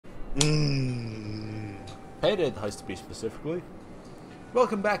Payday the Heist to be specifically.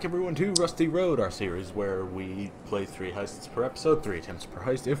 Welcome back everyone to Rusty Road, our series where we play 3 heists per episode, 3 attempts per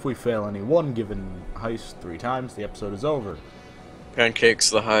heist. If we fail any one given heist 3 times, the episode is over. Pancakes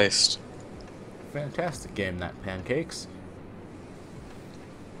the heist. Fantastic game, that Pancakes.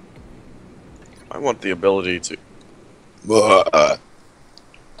 I want the ability to... Well,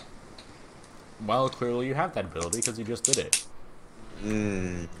 clearly you have that ability because you just did it.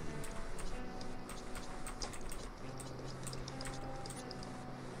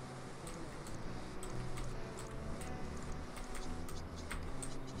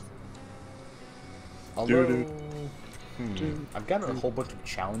 Although, I've got a whole bunch of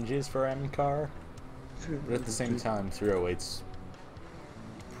challenges for MCAR, but at the same time, 308's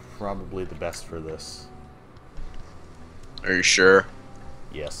probably the best for this. Are you sure?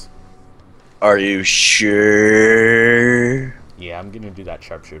 Yes. Are you sure? Yeah, I'm gonna do that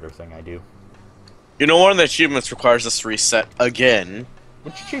sharpshooter thing I do. You know, one of the achievements requires us to reset again.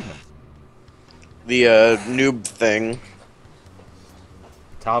 Which achievement? The, noob thing.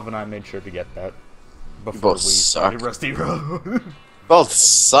 Tav and I made sure to get that before both we suck. started Rusty Road. Both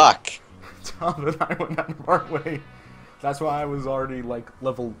suck. Tav and I went out of our way. That's why I was already, like,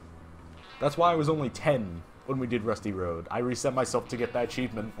 level... That's why I was only 10 when we did Rusty Road. I reset myself to get that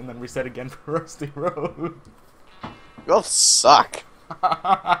achievement, and then reset again for Rusty Road. You both suck.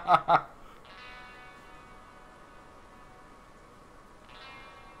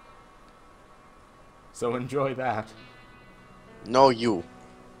 So enjoy that. No, you.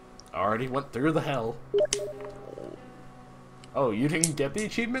 Already went through the hell. Oh, you didn't get the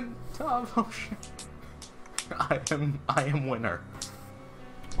achievement, Tav? Oh shit. I am winner.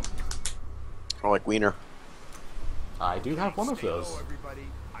 I like wiener. I do have one of those. Hello, everybody.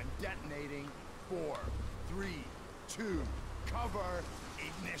 I'm detonating. 4, 3, 2, cover,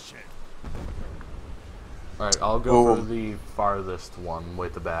 ignition. Alright, I'll go for Boom. the farthest one way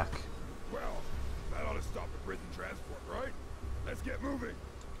at the back. Well, that ought to stop the prison transport, right? Let's get moving.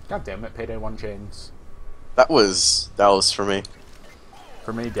 God damn it, Payday 1 chains. That was for me.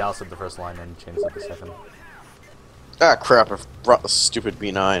 For me, Dallas did the first line and Chains did the second. Ah, crap, I brought the stupid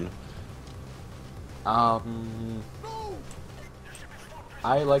B9. I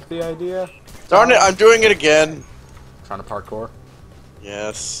like the idea. Darn it, I'm doing it again! Trying to parkour.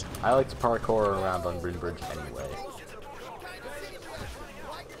 Yes. I like to parkour around on Green Bridge anyway.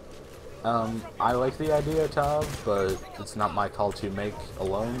 I like the idea, Tav, but it's not my call to make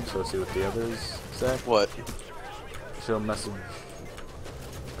alone, so see what the others say. What? She'll message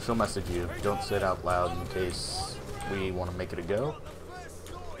you. Don't say it out loud in case we want to make it a go.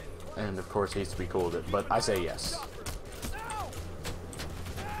 And of course he needs to be cool with it, but I say yes.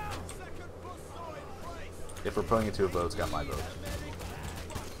 If we're putting it to a vote, it's got my vote.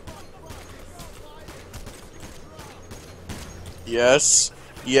 Yes.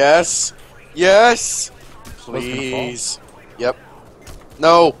 Yes. Yes! Was it gonna Please. Yep.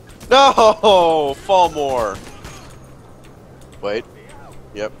 No! No! Fall more! Wait.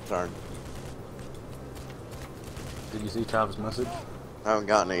 Yep, darn. Did you see Tav's message? I haven't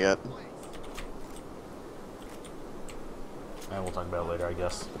gotten it yet. And we'll talk about it later, I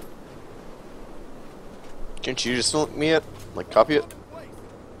guess. Can't you just link me it? Like, copy it?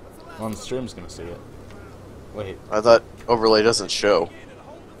 Well, the stream's gonna see it. Wait, I thought overlay doesn't show.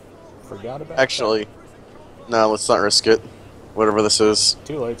 forgot about Actually, no, let's not risk it. Whatever this is. that.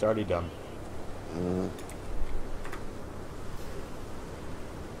 Too late, it's already done.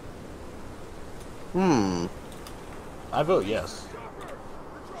 I vote yes.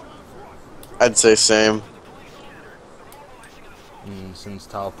 I'd say same. And since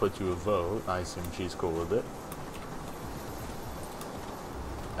Tal put you a vote, I assume she's cool with it.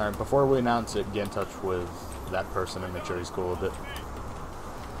 Alright, before we announce it, get in touch with that person and make sure he's cool with it.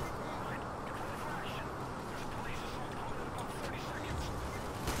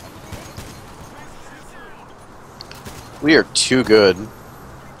 We are too good.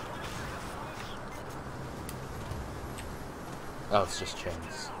 Oh, it's just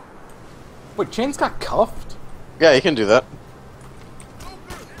Chains. Wait, Chains got cuffed? Yeah, you can do that.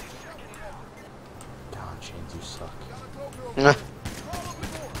 God, Chains, you suck.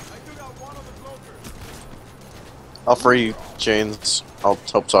 I'll free Chains. I'll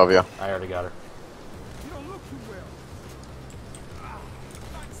help Tavia. I already got her.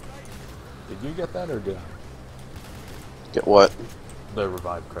 Did you get that or did I? Get what? The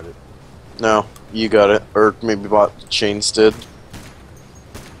revive credit. No, you got it. Or maybe Chains did.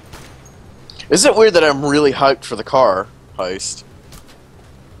 Is it weird that I'm really hyped for the car heist?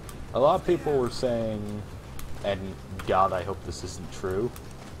 A lot of people were saying, and God, I hope this isn't true,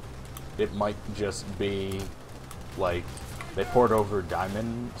 it might just be like they poured over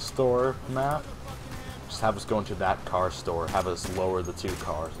Diamond Store map. Just have us go into that car store, have us lower the 2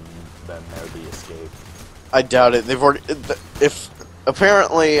 cars, and then there the escape. I doubt it. They've already. If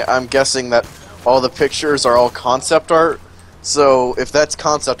apparently, I'm guessing that all the pictures are all concept art. So if that's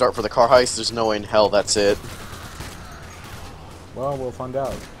concept art for the car heist, there's no way in hell that's it. Well, we'll find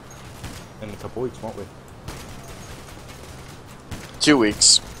out in a couple weeks, won't we? 2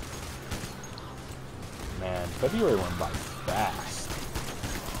 weeks. Man, February went by fast.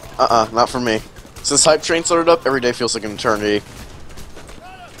 Not for me. Since Hype Train started up, every day feels like an eternity.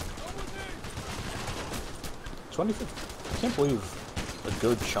 2015. I can't believe a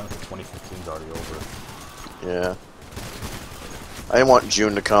good chunk of 2015 is already over. Yeah. I didn't want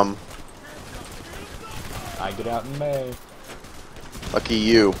June to come. I get out in May. Lucky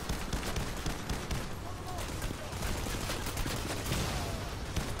you.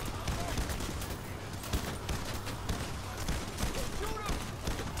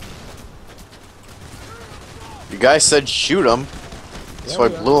 You guys said shoot him, so I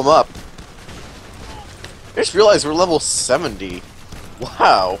blew him up. I just realized we're level 70.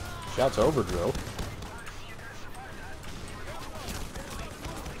 Wow. Shouts over, Drill.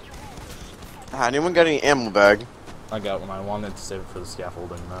 Anyone got any ammo bag? I got one. I wanted to save it for the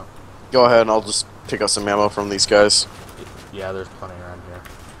scaffolding, though. Go ahead and I'll just pick up some ammo from these guys. Yeah, there's plenty around here.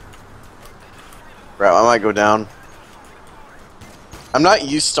 Right, I might go down. I'm not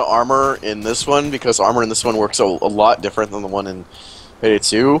used to armor in this one because armor in this one works a lot different than the one in Payday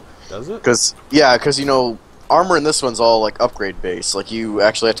 2. Does it? Because you know, armor in this one's all like upgrade based. Like you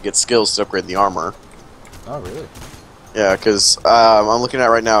actually have to get skills to upgrade the armor. Oh, really? Yeah, because I'm looking at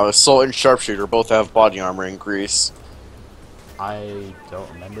right now, Assault and Sharpshooter both have body armor increase. I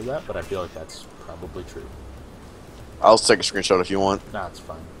don't remember that, but I feel like that's probably true. I'll take a screenshot if you want. Nah, it's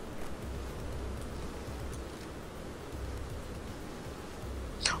fine.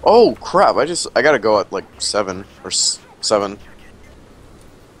 Oh crap! I gotta go at like 7 or 7.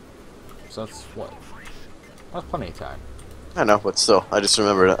 So that's what? That's plenty of time. I know, but still, I just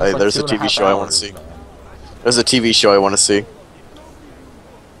remembered. That's like There's a 2.5 TV show I want to hours, see. man. There's a TV show I want to see.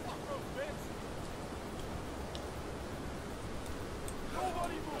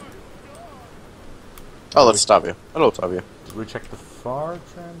 Oh, let's stop you. Hello, stop you. Did we check the far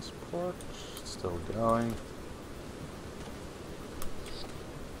transport? Still going.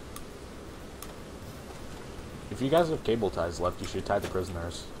 If you guys have cable ties left, you should tie the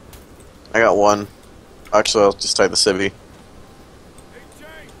prisoners. I got one. Actually, I'll just tie the civvy. Hey,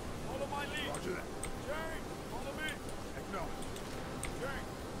 Jane, follow my lead. Roger that. Jane, follow me. Acknowledge. Jane,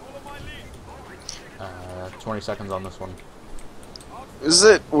 follow my lead. 20 seconds on this one. Is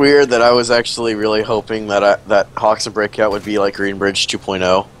it weird that I was actually really hoping that that Hawks and Breakout would be like Greenbridge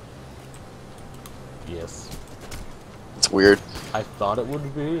 2.0? Yes. It's weird. I thought it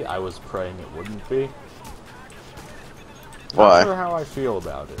would be. I was praying it wouldn't be. Why? Not sure how I feel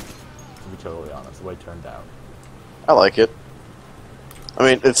about it, to be totally honest, the way it turned out. I like it. I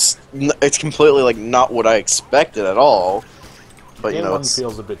mean, it's completely like not what I expected at all. But you know, One it's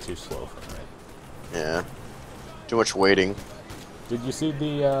feels a bit too slow for me. yeah, too much waiting. Did you see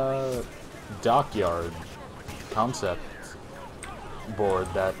the dockyard concept board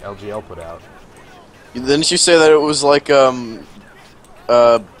that LGL put out? Didn't you say that it was like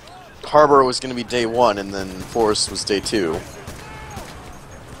Harbor was going to be day 1 and then Forest was day 2?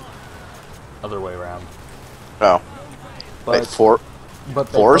 Other way around. Oh, But, wait, but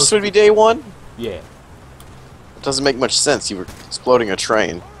they Forest would be day 1? Yeah. It doesn't make much sense. You were exploding a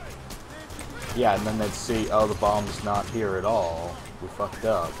train. Yeah, and then they'd see, oh, the bomb's not here at all. We fucked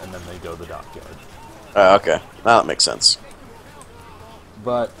up, and then they go to the dockyard. Okay, now that makes sense.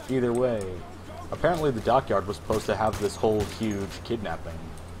 But either way, apparently the dockyard was supposed to have this whole huge kidnapping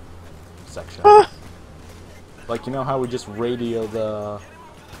section. Like, you know how we just radio the...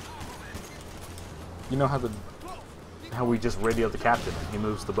 You know how we just radio the captain and he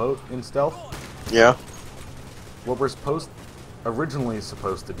moves the boat in stealth? Yeah. What we're originally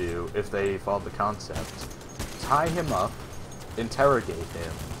supposed to do, if they followed the concept, tie him up, interrogate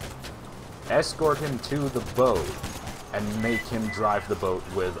him, escort him to the boat, and make him drive the boat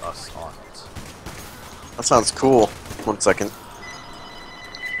with us on it. That sounds cool. 1 second.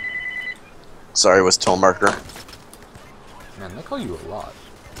 Sorry, it was telemarketer. Man, they call you a lot.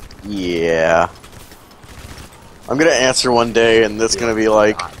 Yeah. I'm gonna answer one day and it's gonna be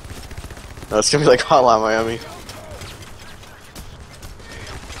like... No, it's gonna be like Hotline Miami.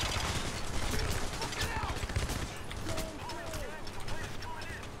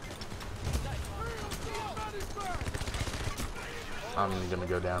 I'm gonna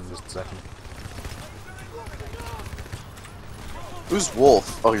go down in just a second. Who's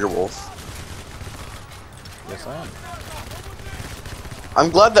Wolf? Oh, you're Wolf. Yes, I am.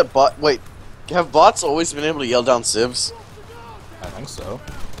 I'm glad that Wait, have bots always been able to yell down civs? I think so.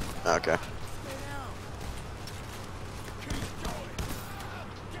 Okay.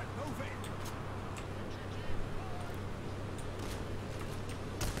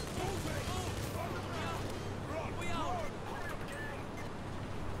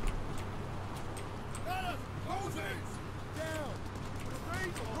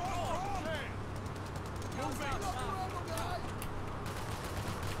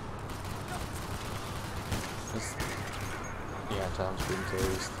 This- Yeah, Tom's being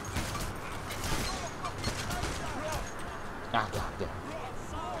tased. Ah,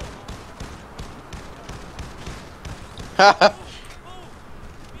 goddamn.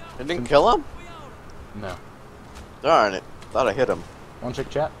 It didn't kill him? No. Darn it. Thought I hit him. Wanna check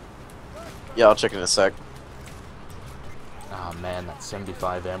chat? Yeah, I'll check in a sec. Ah, man, that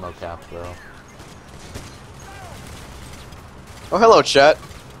 75 ammo cap, though. Oh, hello, chat.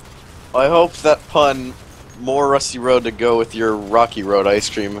 I hope that pun, more Rusty Road to go with your Rocky Road ice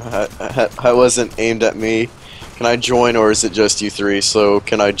cream, wasn't aimed at me. Can I join, or is it just you three? So,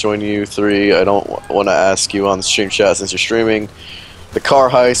 can I join you three? I don't want to ask you on the stream chat since you're streaming. The car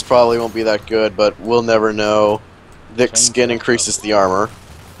heist probably won't be that good, but we'll never know. Thick skin increases the armor.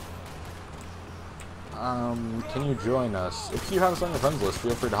 Can you join us? If you have us on your friends list,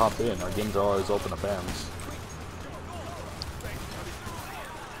 feel free to hop in. Our games are always open to fans.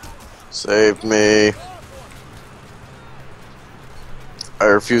 Save me. I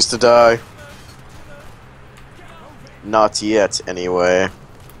refuse to die. Not yet, anyway.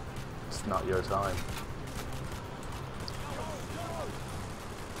 It's not your time.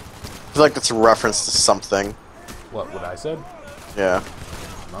 I feel like that's a reference to something. What I said? Yeah.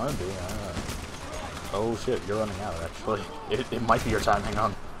 Might be. Oh shit, you're running out, actually. It might be your time, hang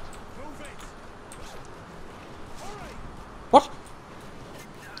on. What?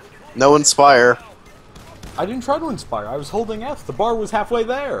 No inspire. I didn't try to inspire, I was holding F. The bar was halfway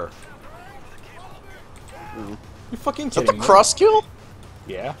there. You fucking Is that kidding the me? cross kill?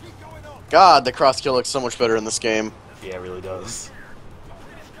 Yeah. God, the cross kill looks so much better in this game. Yeah, it really does.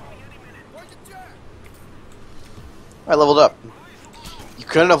 I leveled up. You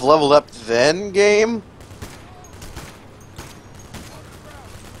couldn't have leveled up then, game?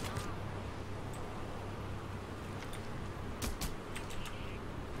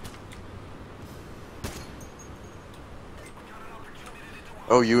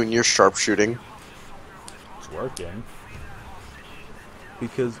 Oh, you and your sharpshooting. It's working.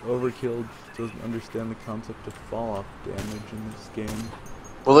 Because Overkill doesn't understand the concept of fall-off damage in this game.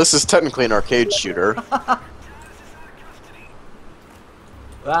 Well, this is technically an arcade shooter.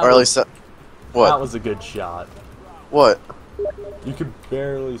 That Or at was- least that... What? That was a good shot. What? You could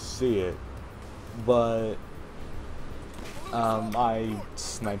barely see it, but I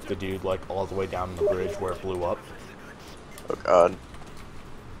sniped the dude like all the way down the bridge where it blew up. Oh, God.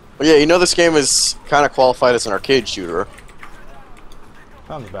 Well, yeah, you know this game is kind of qualified as an arcade shooter.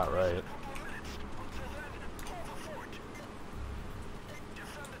 Sounds about right.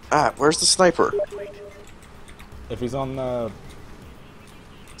 Ah, where's the sniper? If he's on the...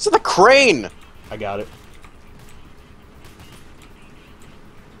 It's in the crane! I got it.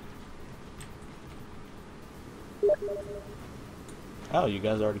 Oh, you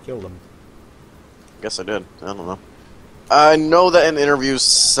guys already killed him. Guess I did. I don't know. I know that in interviews,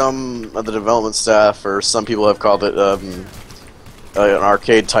 some of the development staff or some people have called it an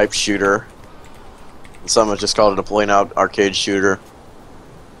arcade-type shooter. And some have just called it a plain-out arcade shooter.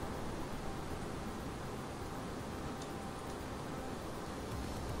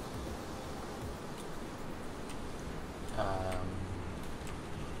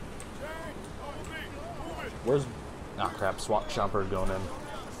 Where's... Ah, crap. SWAT chopper going in.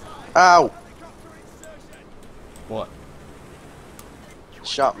 Ow! What?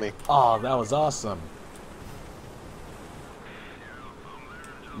 Shot me. Oh, that was awesome.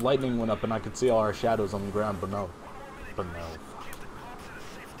 Lightning went up and I could see all our shadows on the ground, but no. But no.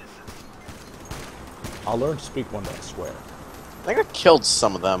 I'll learn to speak one day, I swear. I think I killed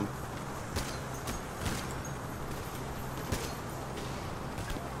some of them.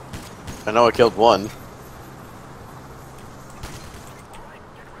 I know I killed one.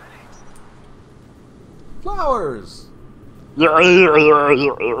 Flowers! Dead.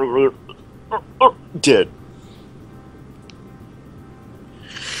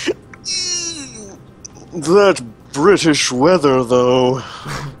 That British weather, though.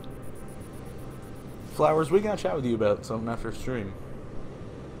 Flowers, we gotta chat with you about something after stream.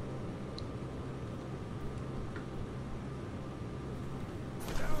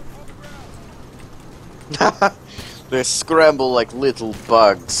 They scramble like little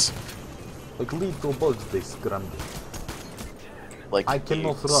bugs. Like little bugs they scramble. Like I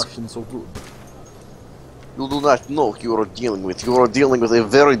cannot eggs. Russian so good. You do not know who you are dealing with. You are dealing with a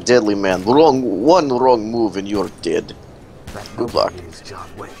very deadly man. One wrong move and you are dead. That Good luck. nobody is John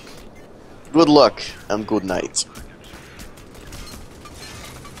Wick. Good luck and good night.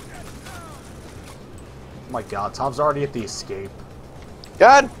 Oh my god, Tom's already at the escape.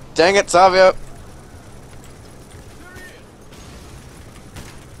 God dang it, Savio.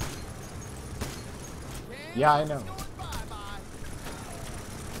 Yeah, I know.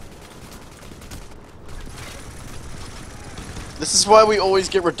 This is why we always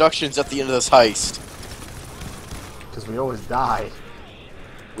get reductions at the end of this heist. Because we always die.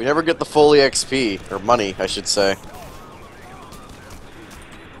 We never get the full EXP, or money, I should say.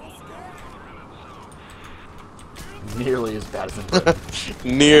 Nearly as bad as in Britain.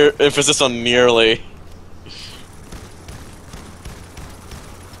 Near emphasis on nearly.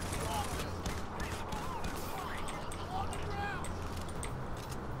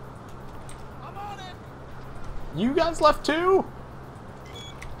 You guys left too?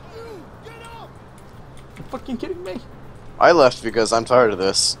 You fucking kidding me? I left because I'm tired of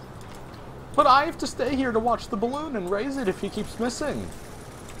this. But I have to stay here to watch the balloon and raise it if he keeps missing.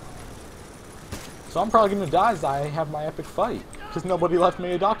 So I'm probably gonna die as I have my epic fight. Because nobody left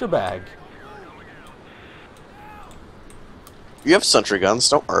me a doctor bag. You have sentry guns,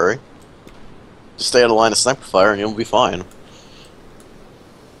 don't worry. Just stay out of line of sniper fire and you'll be fine.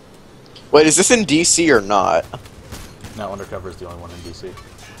 Wait, is this in DC or not? No, Undercover is the only one in DC.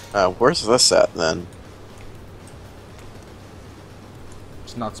 Where's this at then?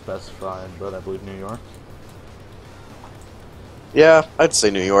 It's not specified, but I believe New York. Yeah, I'd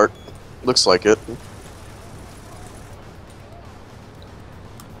say New York. Looks like it.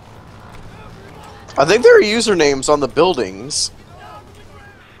 I think there are usernames on the buildings.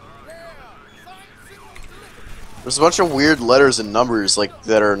 There's a bunch of weird letters and numbers like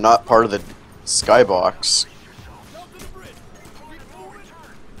that are not part of the skybox.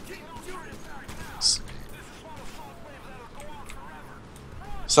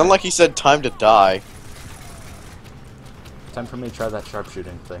 Sound like he said time to die. Time for me to try that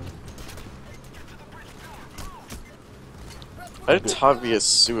sharpshooting thing. I did Tavia's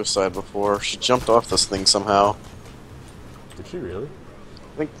suicide before. She jumped off this thing somehow. Did she really?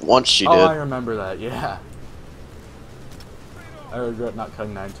 I think once she Oh, I did. remember that, yeah. I regret not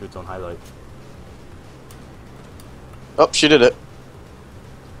cutting that into its own highlight. Oh, she did it.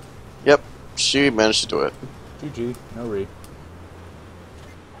 Yep, she managed to do it. GG, no re.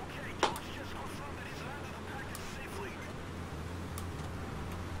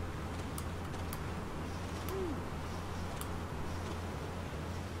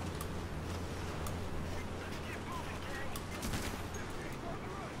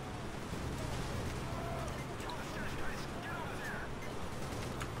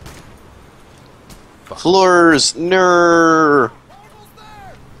 Floors, nerd.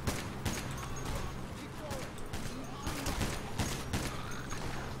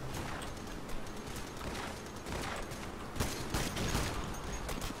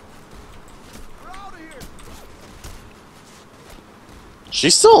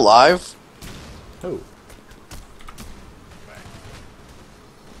 She's still alive. Who?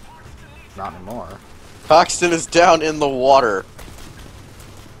 Not anymore. Paxton is down in the water.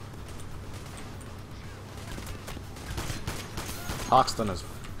 Hoxton is...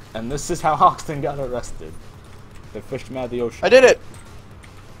 And this is how Hoxton got arrested. They fished him out of the ocean. I did it.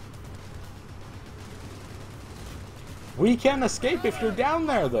 We can escape if you're down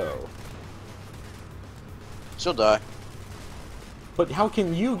there, though. She'll die. But how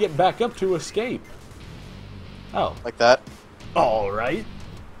can you get back up to escape? Oh. Like that. Alright.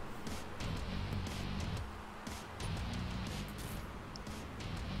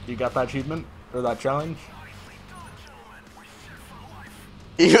 You got that achievement? Or that challenge?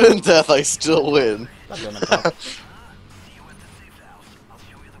 Even in death, I still win. God damn it, Tom.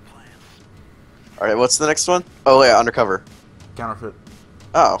 Alright, what's the next one? Oh, yeah, undercover. Counterfeit.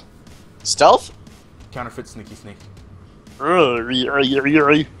 Oh. Stealth? Counterfeit sneaky sneak.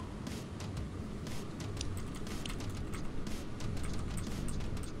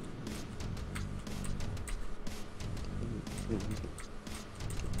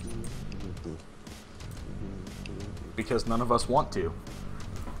 Because none of us want to.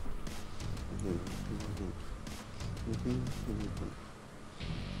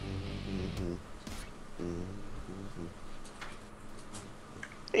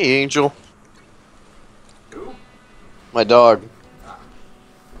 Hey, Angel. Who? My dog.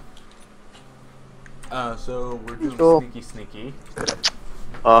 So we're doing Cool. sneaky.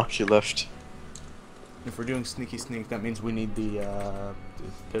 Oh, she left. If we're doing sneaky, that means we need the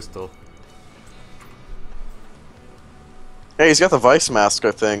pistol. Hey, he's got the Vice mask,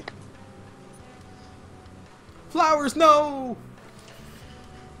 I think. Flowers, no!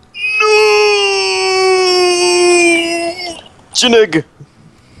 Jinig!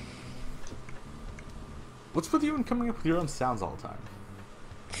 What's with you and coming up with your own sounds all the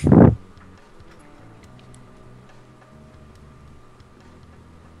time?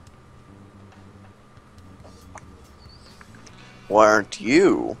 Why aren't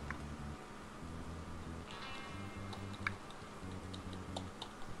you?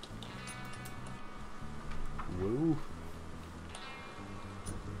 Woo.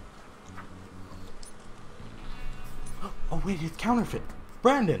 Oh wait, it's counterfeit.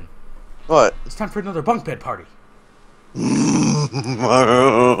 Brandon, What? it's time for another bunk bed party.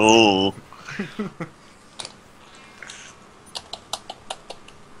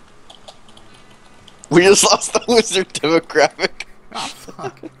 We just lost the wizard demographic. Ah,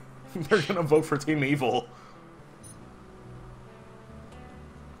 fuck. They're gonna vote for Team Evil.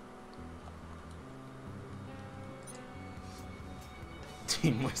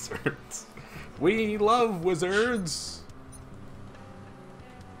 Team Wizards. We love wizards.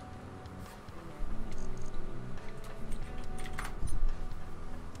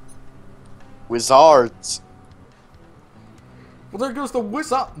 Wizards. Well, there goes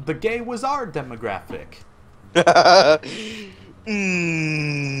the gay wizard demographic.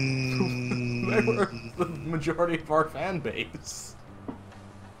 They were the majority of our fan base.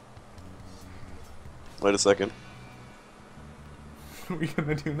 Wait a second. What are we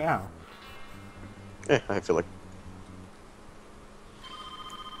gonna do now? I feel like.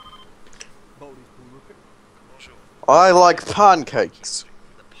 I like pancakes.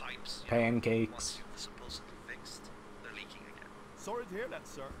 The pipes Pancakes. supposed to be fixed. They're leaking again. Sorry to hear that,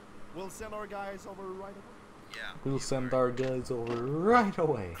 sir. We'll send our guys over right away. Yeah. We'll send our guys over right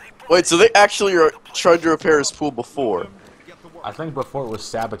away. Wait, so they actually tried to repair his pool before? Get to work. I think before it was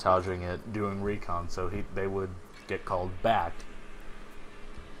sabotaging it, doing recon, so they would get called back.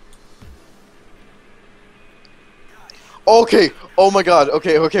 Okay. Oh my God.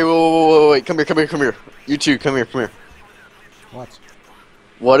 Okay. Wait. Come here. You two, come here. What?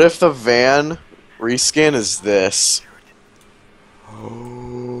 What if the van reskin is this?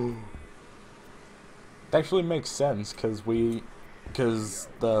 Oh. It actually makes sense because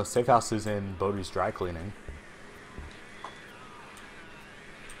the safe house is in Bodhi's dry cleaning.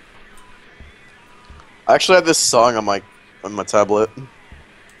 I actually have this song on my tablet.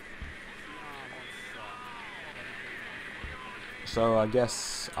 So I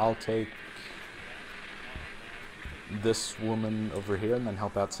guess I'll take this woman over here and then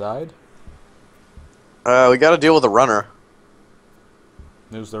help outside. We gotta deal with a runner.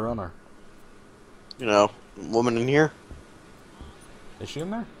 Who's the runner? You know, woman in here. Is she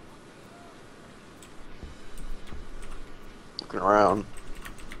in there? Looking around.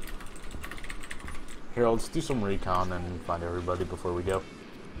 Here, let's do some recon and find everybody before we go.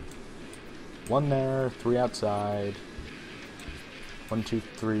 One there, 3 outside. 1, 2,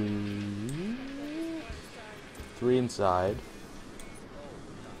 3. 3 inside.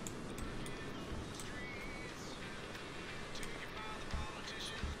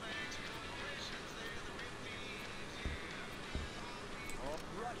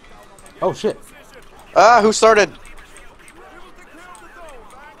 Oh shit! Ah, who started?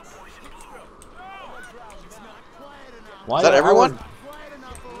 Why Is that are everyone?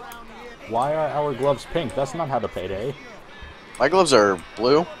 Why are our gloves pink? That's not how to payday. My gloves are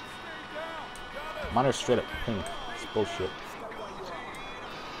blue. Mine are straight up pink. It's bullshit.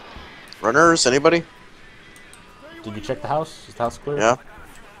 Runners, anybody? Did you check the house? Is the house clear? Yeah.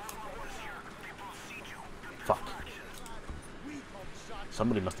 Fuck.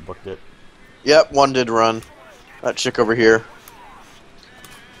 Somebody must have booked it. Yep, one did run. That chick over here.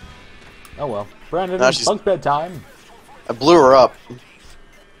 Oh well. Brandon, Nah, it's she's- bunk bed time. I blew her up.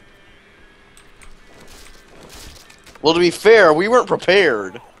 Well, to be fair, we weren't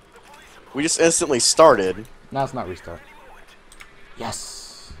prepared. We just instantly started. Now it's not restart.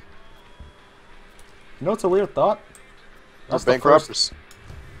 Yes. You know what's a weird thought? That's the Bankrupt. first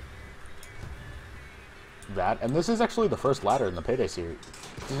that, and this is actually the first ladder in the Payday series.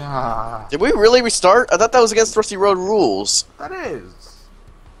 Ah, Did we really restart? I thought that was against Rusty Road rules. that is.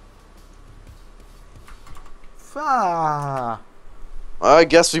 Fa. I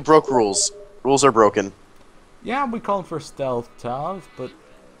guess we broke rules. Rules are broken. Yeah, we called for stealth, Tav, but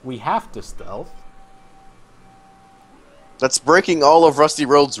we have to stealth. That's breaking all of Rusty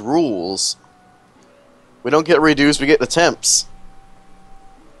Road's rules. We don't get redos, we get attempts.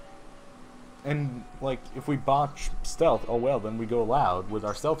 And, like, if we botch stealth, oh well, then we go loud with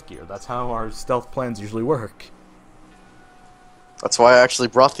our stealth gear. That's how our stealth plans usually work. That's why I actually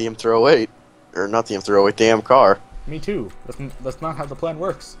brought the M308. Or not the M308, the M-car. Me too. That's not how the plan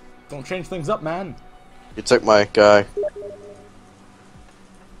works. Don't change things up, man. You took my guy.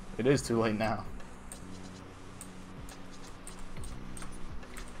 It is too late now.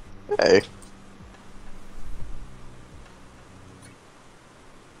 Hey.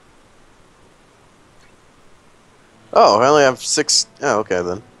 Oh, I only have 6. Oh, okay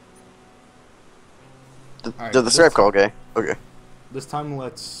then. Alright, Did the stripe call, okay? Okay. This time,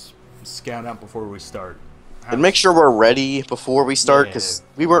 let's scout out before we start. And make sure we're ready before we start, because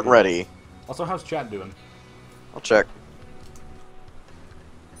we weren't ready. Also, how's chat doing? I'll check.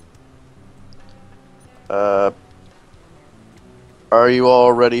 Are you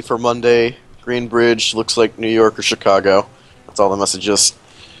all ready for Monday? Greenbridge looks like New York or Chicago. That's all the messages.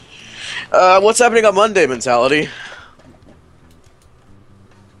 What's happening on Monday, Mentality?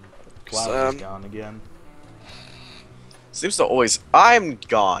 Cloud is gone again. Seems to always... I'm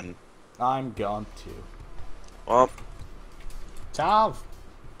gone. I'm gone too. Well, Tav!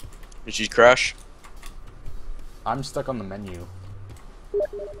 did you crash? I'm stuck on the menu.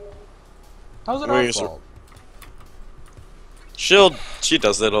 How's it Where our is it? fault? Shield, she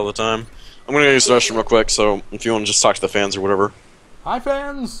does that all the time. I'm gonna go use the restroom real quick, so if you want to just talk to the fans or whatever. Hi,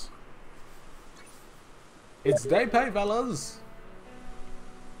 fans! It's day pay, fellas!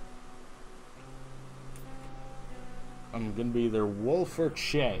 I'm gonna be either Wolf or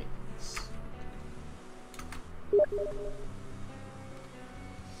Chains.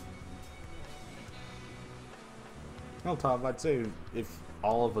 Well, Tom, I'd say if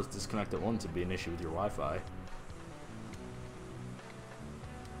all of us disconnect at once, it'd be an issue with your Wi-Fi.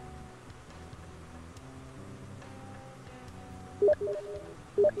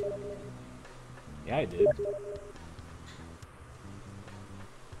 Yeah, I did.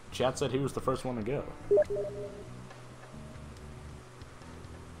 Chat said he was the first one to go.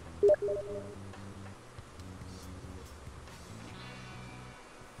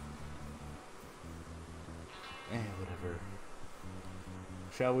 Whatever.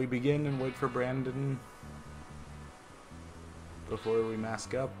 Shall we begin and wait for Brandon before we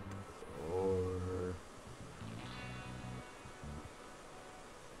mask up? Or...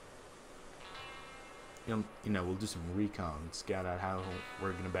 You know, we'll do some recon, scout out how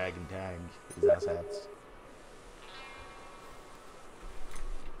we're gonna bag and tag his asshats.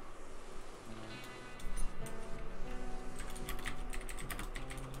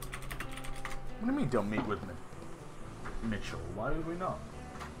 What do you mean don't meet with Mitchell? Why would we not?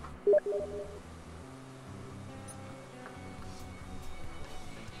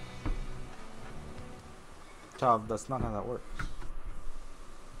 Tom, that's not how that works.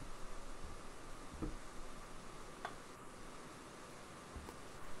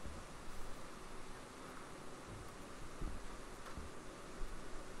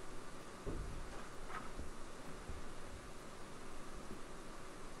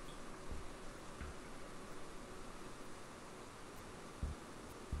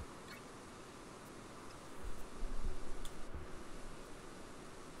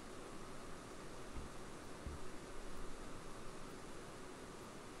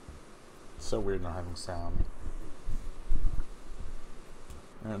 So weird not having sound.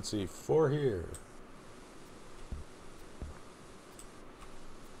 And let's see, 4 here.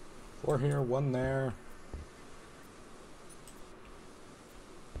 4 here, 1 there.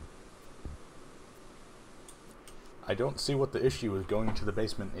 I don't see what the issue with going to the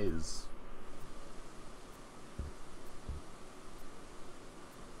basement is.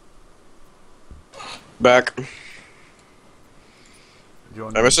 Back.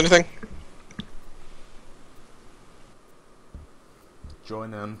 Join Did I miss anything?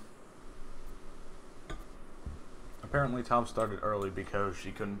 Join in. Apparently Tom started early because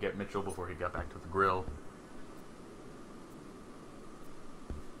she couldn't get Mitchell before he got back to the grill.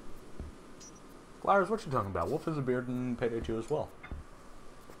 Flowers, what you talking about? Wolf has a beard and Payday 2 as well.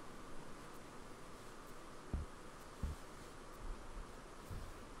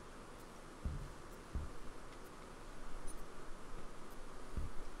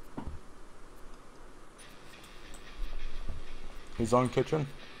 He's on kitchen.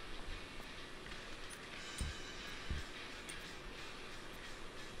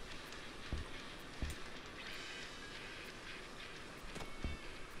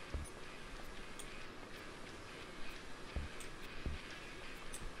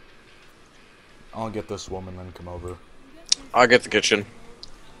 I'll get this woman and come over. I'll get the kitchen.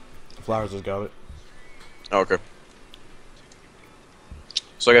 Flowers has got it. Oh, okay.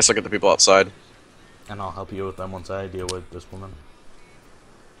 So I guess I'll get the people outside. And I'll help you with them once I deal with this woman.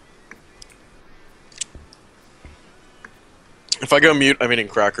 If I go mute, I'm eating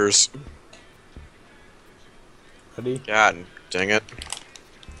crackers. Ready? God dang it.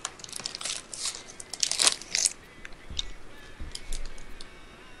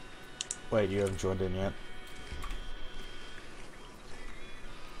 Wait, you haven't joined in yet?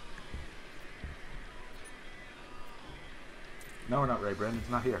 No, we're not, Ray. Brandon's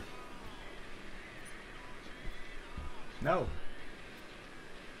not here. No.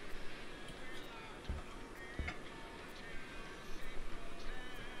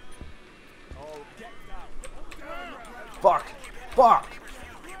 Fuck! Fuck!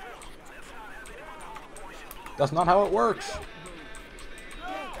 That's not how it works.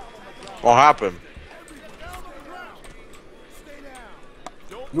 What happened?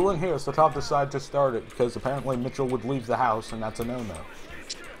 You weren't here, so Top decided to start it because apparently Mitchell would leave the house, and that's a no-no.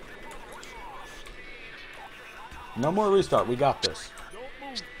 No more restart. We got this.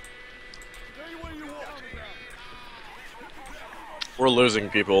 We're losing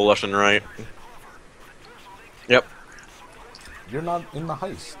people left and right. Yep. You're not in the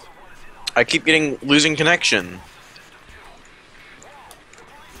heist. I keep getting losing connection.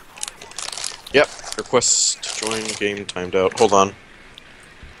 Yep. Request join game timed out. Hold on.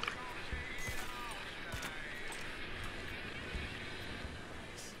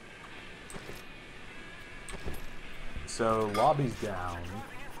 So, lobby's down.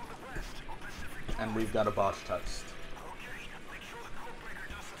 And we've got a boss heist.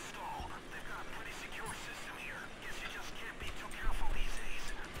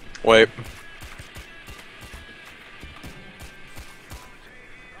 Wait.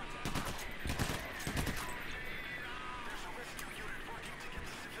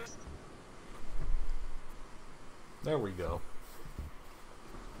 There we go.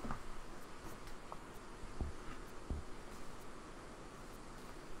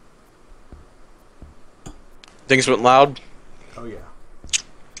 Things went loud. Oh yeah.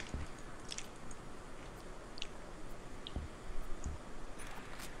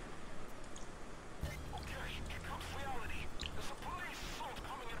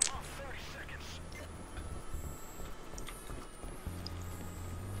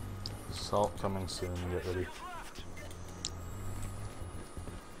 Assault coming soon, get ready.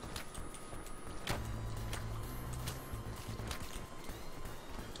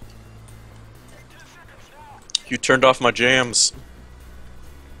 You turned off my jams.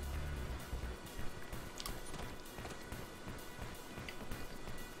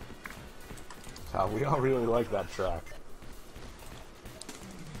 Wow, we all really like that track.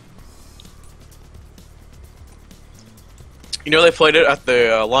 You know they played it at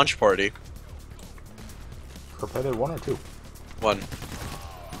the launch party. Propheted 1 or 2? 1.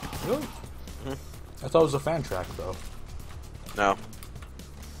 Really? I thought it was a fan track, though. No.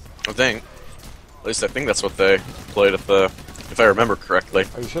 I think. At least I think that's what they played at the... If I remember correctly.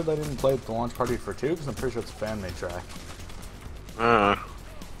 Are you sure they didn't play at the launch party for 2? Because I'm pretty sure it's a fan-made track.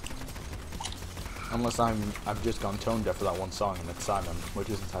 Unless I've just gone tone deaf for that one song and it's Simon, which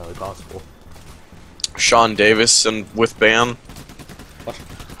is entirely possible. Sean Davis and with band. What?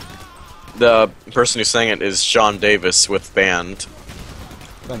 The person who sang it is Sean Davis with band.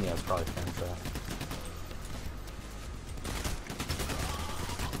 Then yeah, it's probably a fan track.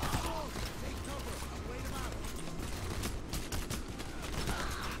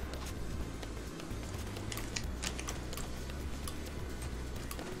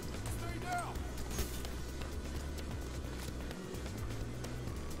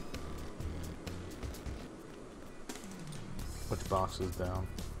 Which box is down?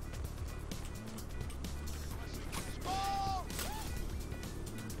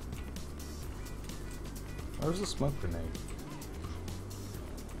 Where's the smoke grenade?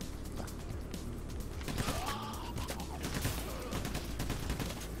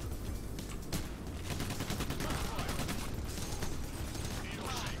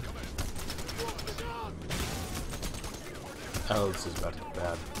 Oh, this is about to get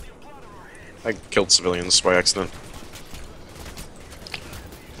bad. I killed civilians by accident.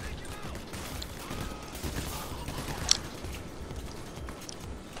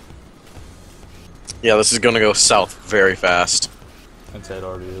 Yeah, this is gonna go south very fast. I'd say it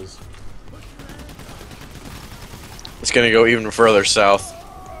already is. It's gonna go even further south.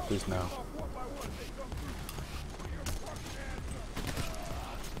 Please no.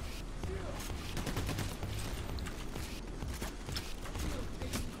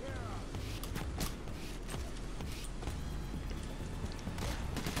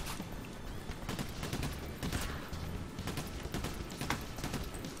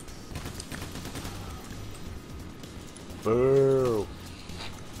 Boo!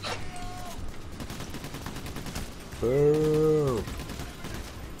 Boo!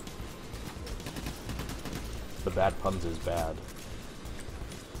 The bad puns is bad.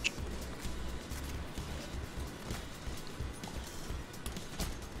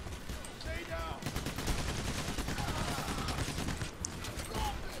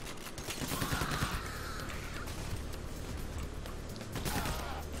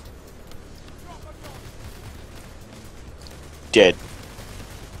 Dead.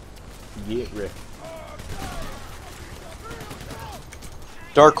 Get Rick.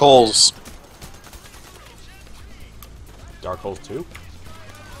 Dark holes. Dark Holes 2?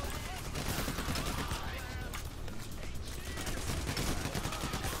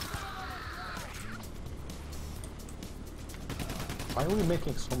 Why are we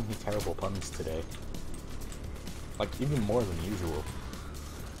making so many terrible puns today? Like, even more than usual.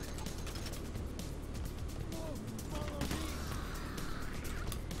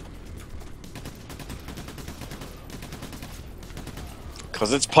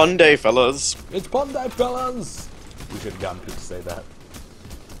 Cause it's pun day, fellas. It's pun day, fellas! We should have gotten Pete to say that.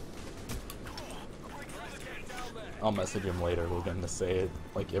 I'll message him later. We're going to say it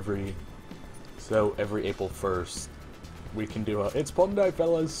like every April 1st, we can do a "It's Pun Day,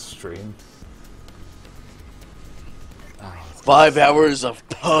 fellas" stream. Oh, 5 hours of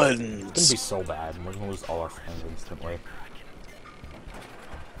it's gonna puns. be so bad, and we're gonna lose all our friends instantly.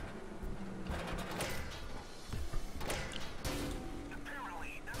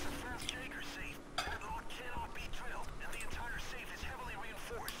 Apparently, that's the first Jaeger safe. That lock cannot be drilled, and the entire safe is heavily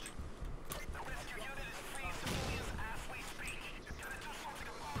reinforced. The rescue unit is freeing civilians as we speak. Gotta do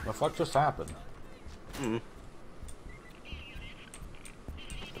something about it. The fuck just happened?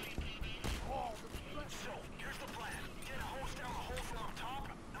 So, here's the plan. Get a hose down the hole from up top,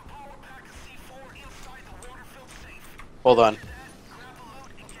 and power pack a C4 inside the water-filled safe. Hold on. Grab the loot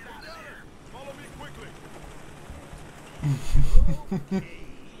and get out of there. Follow me quickly.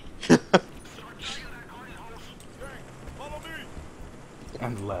 Start carrying that garden hose. Jane, follow me.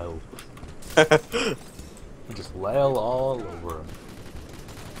 And Lel. Just Lel all over him.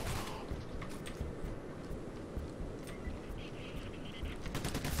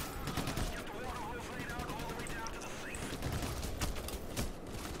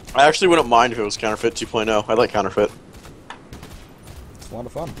 I actually wouldn't mind if it was Counterfeit 2.0. I like Counterfeit. It's a lot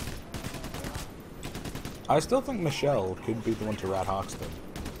of fun. I still think Michelle could be the one to rat Hoxton.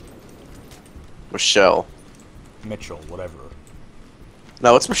 Michelle. Mitchell, whatever.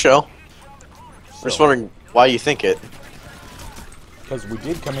 No, it's Michelle. I'm just wondering why you think it. Because we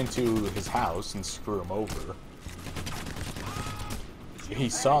did come into his house and screw him over. He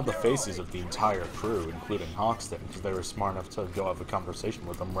saw the faces of the entire crew, including Hoxton, because they were smart enough to go have a conversation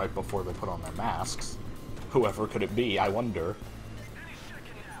with him right before they put on their masks. Whoever could it be, I wonder. Any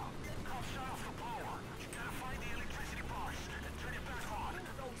second now. I'll shut off the power. You gotta find the electricity box and turn it back on.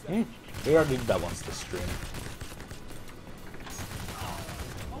 We already did that once this stream.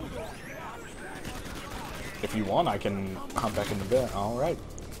 If you want, I can hop back in the bed. Alright.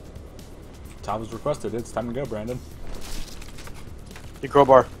 Top was requested. It's time to go, Brandon. The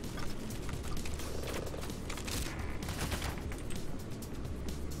crowbar.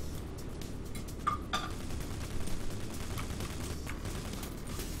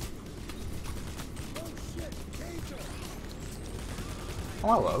 Oh,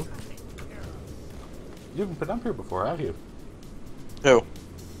 hello. You haven't been up here before, have you? Who?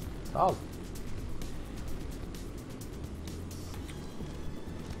 Oh.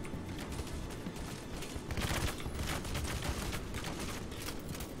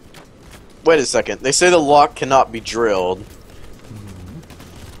 Wait a second. They say the lock cannot be drilled.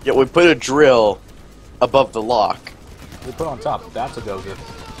 Yet we put a drill above the lock. We put on top. That's a dozer.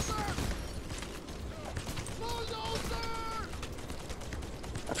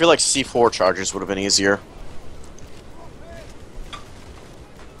 I feel like C4 charges would have been easier.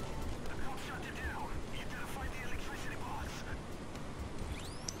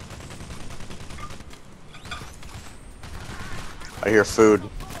 I hear food.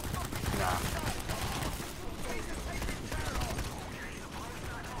 Nah.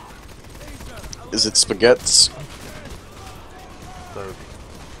 Is it spaghettis? So,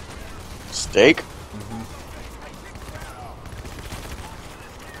 Steak?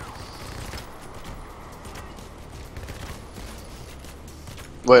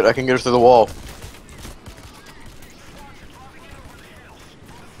 Wait, I can get her through the wall.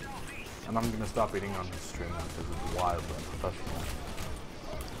 and I'm gonna stop eating on this stream now because it's wild and professional.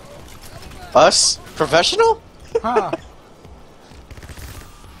 Us? Professional? Ha!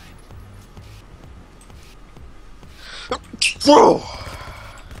 Whoa!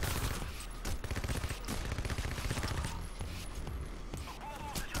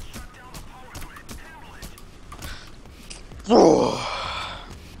 Whoa!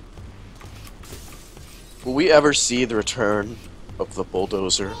 Will we ever see the return of the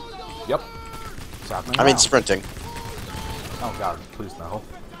bulldozer? Yep. It's happening I mean, now. sprinting. Oh god, please no.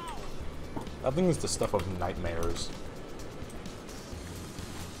 That thing is the stuff of nightmares.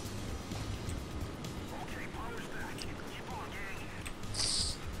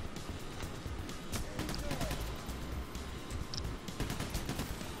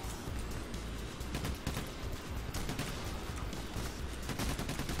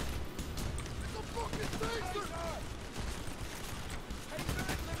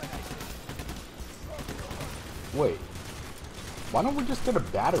 Wait. Why don't we just get a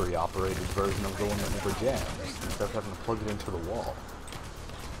battery-operated version of the one that never jams, instead of having to plug it into the wall?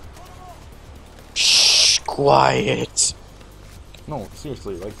 Shh, quiet. No,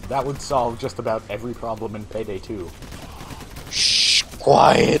 seriously, like, that would solve just about every problem in Payday 2. Shh,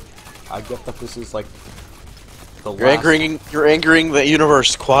 quiet. I get that this is, like, the You're last... angering the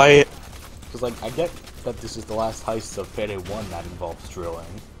universe. Quiet. Because, like, I get that this is the last heist of Payday 1 that involves drilling.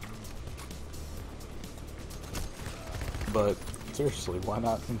 But, seriously, why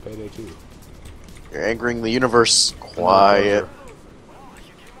not in Payday 2? You're angering the universe. Quiet.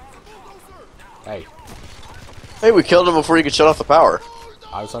 Hey, Hey, we killed him before he could shut off the power.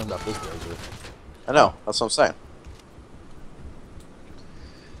 I was talking about this dozer. I know. That's what I'm saying.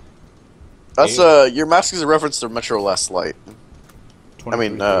 That's your mask is a reference to Metro Last Light. I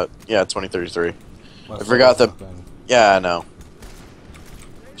mean, yeah, 2033. I forgot the. Yeah, I know.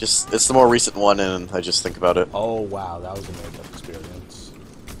 Just it's the more recent one, and I just think about it. Oh wow, that was a made-up experience.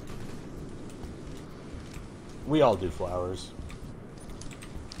 We all do flowers.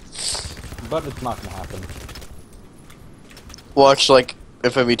 But it's not gonna happen. Watch, like,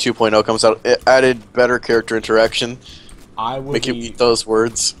 if FMV 2.0 comes out, it added better character interaction. I will Make you be eat those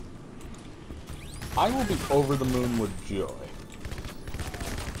words. I will be over the moon with joy.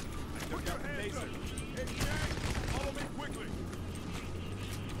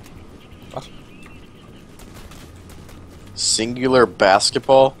 What? Singular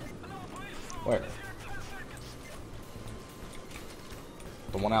basketball? Where?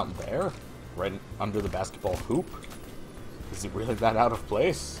 The one out there? Right under the basketball hoop? Is it really that out of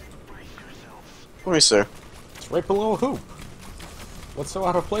place? Let me see. It's right below a hoop. What's so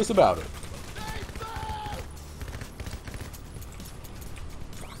out of place about it?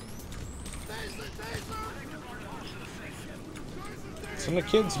 It's in the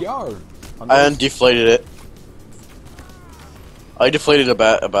kid's yard. I undeflated it. I deflated a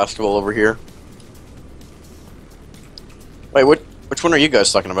basketball over here. Wait, which one are you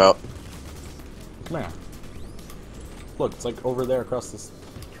guys talking about? Come here. Look, it's like over there across this.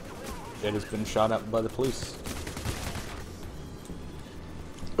 It has been shot at by the police.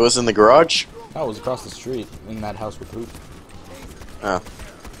 It was in the garage? Oh, it was across the street in that house with hoop. Oh.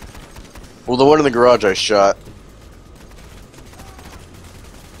 Well, the one in the garage I shot.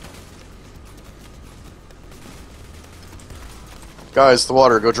 Guys, the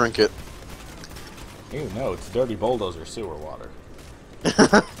water, go drink it. Ew, no, it's dirty bulldozer sewer water.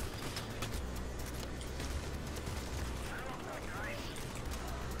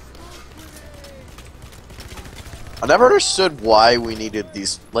 I never understood why we needed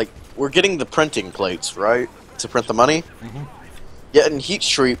these, like, we're getting the printing plates, right? To print the money? Mhm. Yet in Heat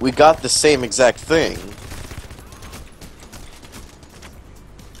Street, we got the same exact thing.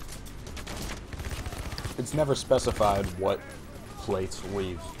 It's never specified what plates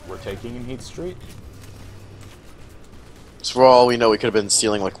we're taking in Heat Street. So for all we know, we could have been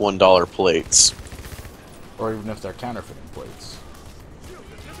stealing, like, $1 plates. Or even if they're counterfeiting plates.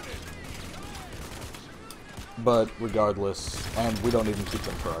 But regardless, and we don't even keep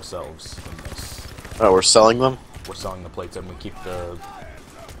them for ourselves in this. Oh, we're selling them? We're selling the plates and we keep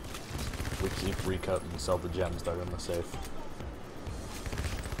recut and sell the gems that are in the safe.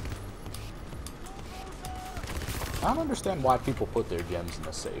 I don't understand why people put their gems in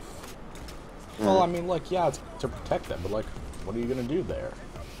the safe. Well, I mean, like, yeah, it's to protect them, but, like, what are you gonna do there?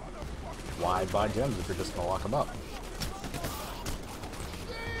 Why buy gems if you're just gonna lock them up?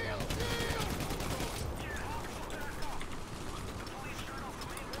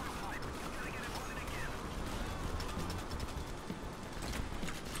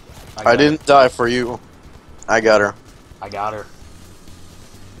 I didn't die for you. I got her. I got her.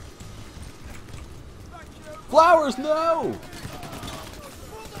 Flowers, no!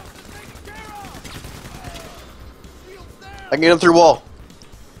 I can get him through wall.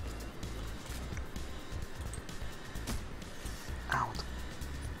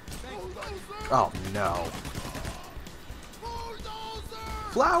 Oh no.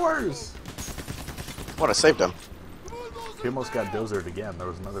 Flowers! What, I saved him. He almost got dozered again. There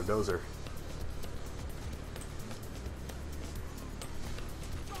was another dozer.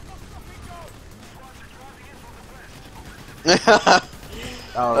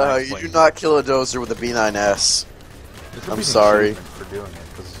 Oh, that You explains do it. not kill a dozer with a B9S. There should I'm be an sorry. achievement for doing it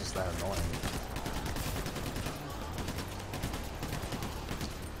because it's just that annoying.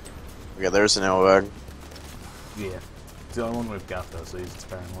 Yeah, there's an ammo bag. Yeah. It's the only one we've got though, so use it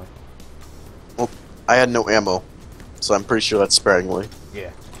sparingly. Well, I had no ammo, so I'm pretty sure that's sparingly.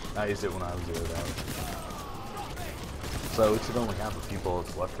 Yeah. I used it when I was zeroed out. So it should only have a few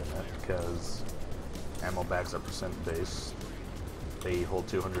bullets left in it because ammo bags are percent based. They hold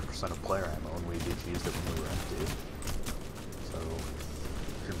 200% of player ammo, and we each used it when we were empty. So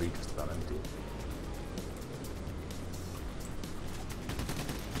it should be just about empty.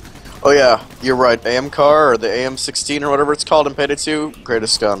 Oh yeah, you're right. AM car or the AM16 or whatever it's called in Payday 2,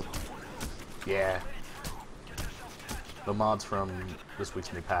 greatest gun. Yeah. The mods from this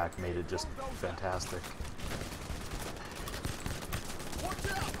week's new pack made it just fantastic.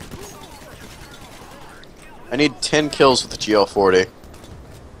 I need 10 kills with the GL40.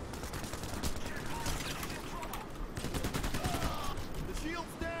 The shield's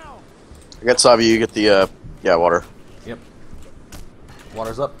down. I got Savi, you get the yeah, water. Yep.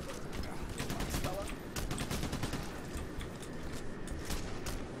 Water's up.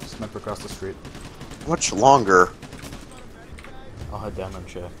 Sniper across the street. Much longer. I'll head down and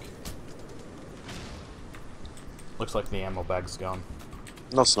check. Looks like the ammo bag's gone.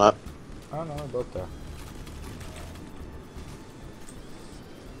 No, it's not. I don't know, they're both there.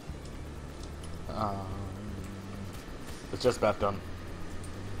 It's just about done.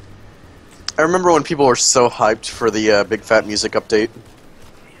 I remember when people were so hyped for the Big Fat Music update.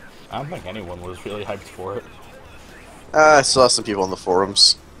 I don't think anyone was really hyped for it. I saw some people on the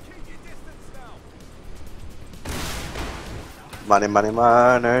forums. Money, money,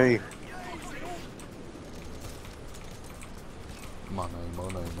 money. Money,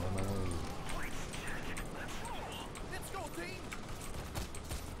 money, money. Let's go, team.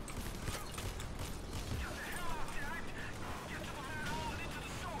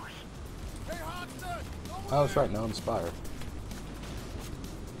 Hey, Hodgson. Oh, that's right, no Inspire.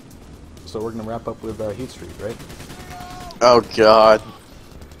 So we're gonna wrap up with Heat Street, right? Oh god.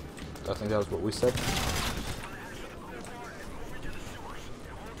 I think that was what we said.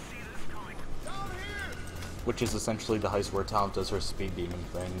 Which is essentially the heist where Talent does her speed demon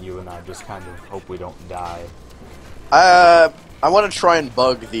thing. You and I just kind of hope we don't die. I want to try and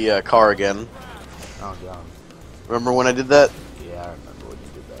bug the car again. Oh god. Remember when I did that? Yeah, I remember when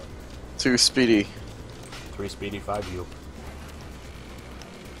you did that. Too speedy. 3 speedy, 5 you.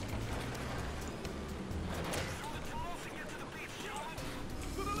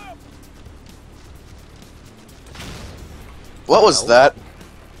 What was Well. that?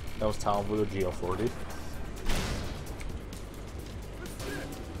 That was Talent with a GL40.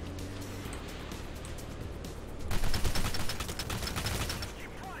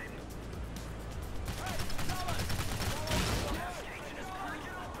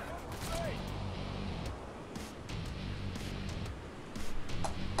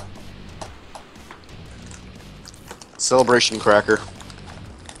 Celebration cracker.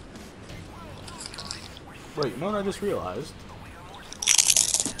 Wait, you know what I just realized?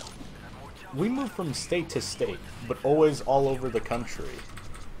 We move from state to state, but always all over the country.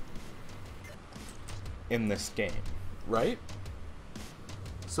 In this game, right?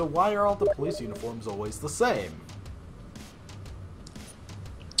 So why are all the police uniforms always the same?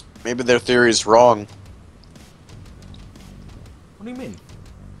 Maybe their theory is wrong. What do you mean?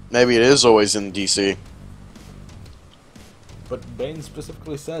 Maybe it is always in DC. But Bane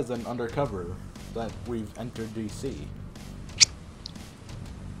specifically says in Undercover that we've entered DC.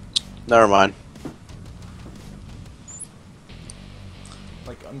 Never mind.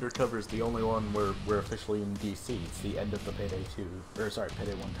 Like, Undercover is the only one where we're officially in DC. It's the end of the Payday 2, or sorry,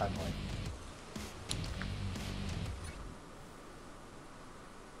 Payday 1 timeline.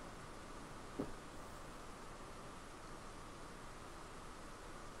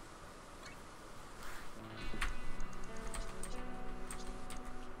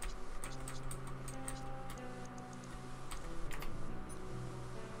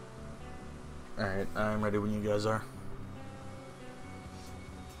 Alright, I'm ready when you guys are.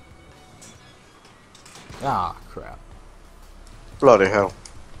 Ah, crap. Bloody hell.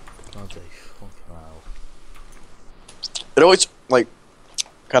 Okay, wow. It always, like,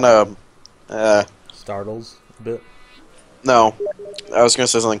 kind of, Startles a bit. no. I was gonna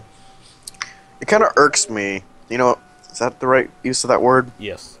say something. It kind of irks me. You know, is that the right use of that word?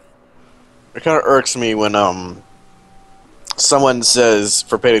 Yes. It kind of irks me when someone says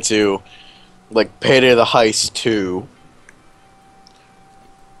for Payday 2, like Payday the Heist 2.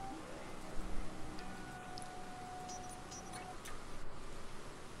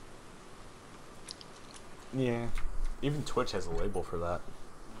 Yeah. Even Twitch has a label for that.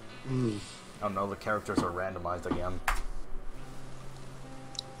 Oh no, the characters are randomized again.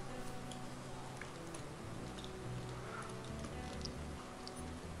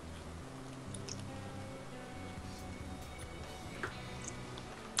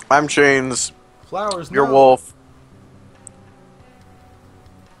 I'm Chains. Flowers, You're no! Wolf.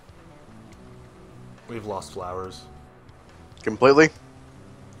 We've lost Flowers. Completely?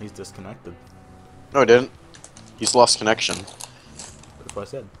 He's disconnected. No, I didn't. He's lost connection. That's what I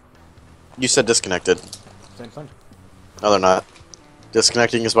said. You said disconnected. Same thing. No, they're not.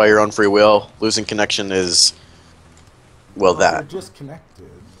 Disconnecting is by your own free will. Losing connection is, well, that. You're disconnected.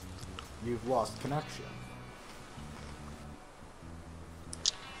 You've lost connection.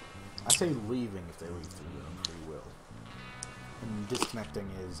 I say leaving if they leave through their own free will. And disconnecting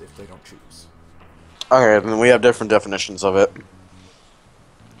is if they don't choose. Okay, then we have different definitions of it.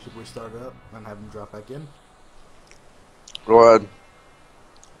 Should we start up and have them drop back in? Go ahead.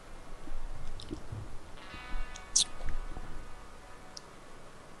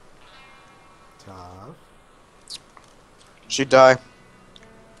 Tav? She'd die. I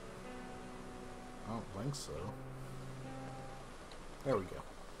don't think so. There we go.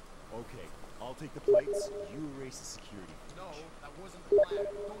 Okay, I'll take the plates, you erase the security. No, that wasn't the plan.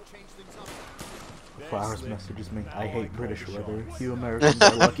 Don't change things up. Flowers messages me. I hate British weather. You Americans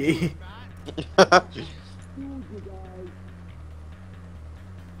are lucky.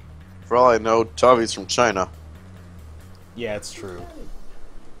 For all I know, Tavi's from China. Yeah, it's true.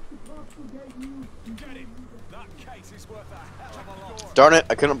 Get him. That case is worth a hell of a lot. Darn it,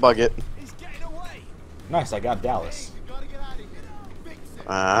 I couldn't bug it. He's getting away. Nice, I got Dallas. We gotta get out of here. Fix it.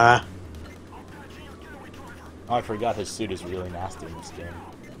 Ah. Oh, I forgot his suit is really nasty in this game.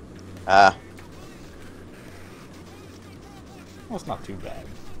 Ah. Well, it's not too bad.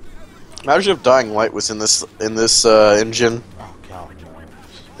 Imagine if Dying Light was in this engine. Oh god, no.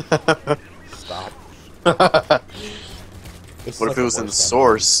 Stop. This is What like if it the was in worst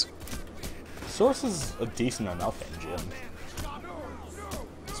Source? engine. Source is a decent enough engine.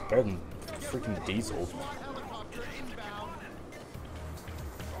 It's better than freaking Diesel. Helicopter inbound.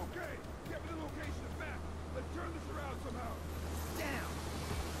 Okay, get me the location of map. Let's turn this around somehow. Down.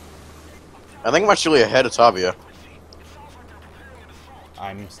 I think I'm actually ahead of Tavia.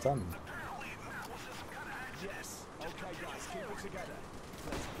 I'm stunned. Yes. Okay, guys, keep it together.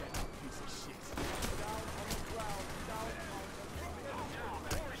 Let's get that piece of shit. Down on the ground,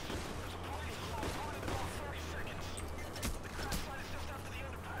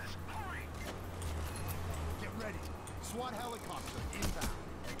 Get ready. SWAT helicopter inbound.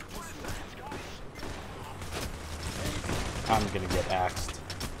 I'm gonna get axed.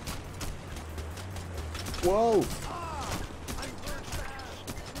 Whoa!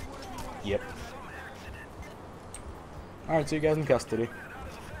 Yep. Alright, so you guys in custody.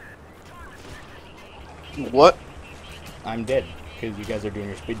 What? I'm dead, because you guys are doing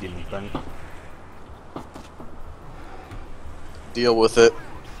your speed demon thing. Deal with it.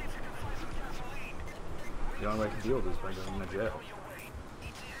 The only way to deal with this is by going to jail.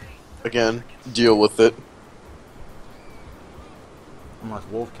 Again, deal with it. Unless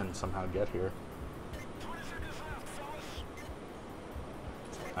Wolf can somehow get here.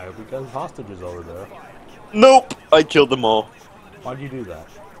 I hope you guys have hostages over there. Nope! I killed them all. Why'd you do that?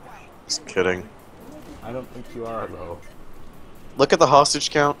 Just kidding. I don't think you are, though. Look at the hostage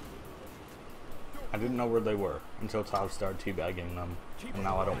count. I didn't know where they were until Todd started teabagging them, and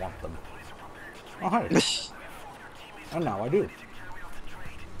now I don't want them. Oh, hi. And now I do.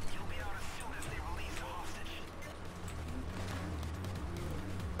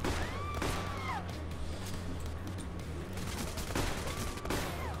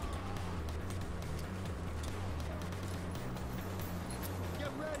 Get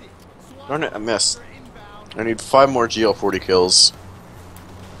ready. SWAT Darn it, I missed. inbound. I need 5 more GL40 kills.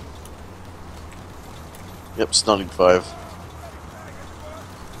 Yep, still need 5.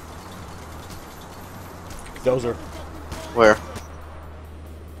 Dozer. Where?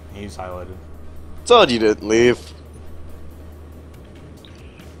 He's highlighted. Told you didn't leave.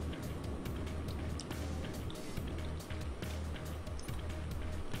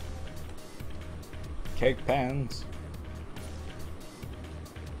 Cake pans.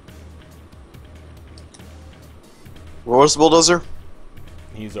 Where was the bulldozer?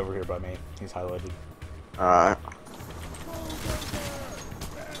 He's over here by me. He's highlighted. Alright.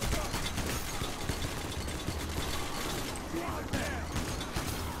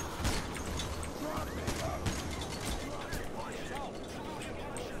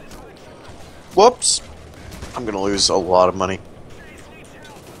 Whoops! I'm gonna lose a lot of money.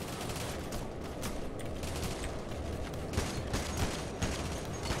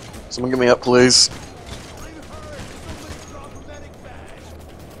 Someone get me up, please.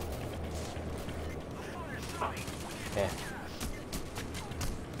 Yeah.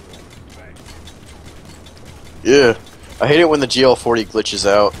 Yeah. I hate it when the GL40 glitches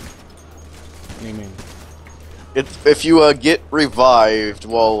out. What do you mean? If you get revived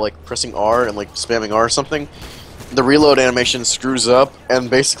while like pressing R and like spamming R or something, the reload animation screws up and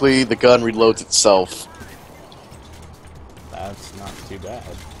basically the gun reloads itself. That's not too bad.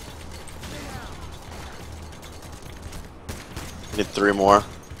 Need 3 more.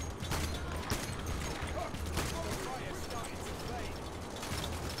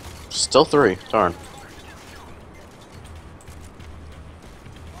 Still 3. Darn.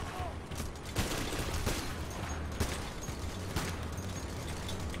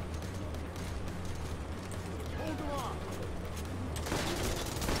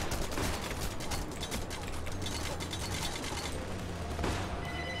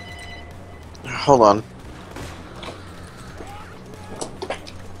 Hold on.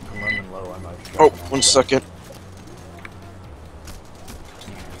 I'm running low. I might. Oh, 1 second.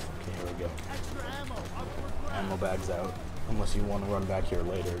 Okay, here we go. Ammo bag's out. Unless you want to run back here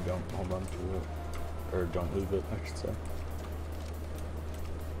later, don't hold on to it. Or don't leave it, I should say.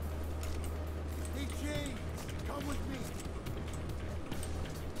 Hey, James, come with me.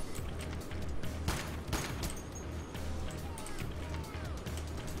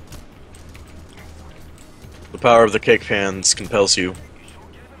 The power of the cake pans compels you.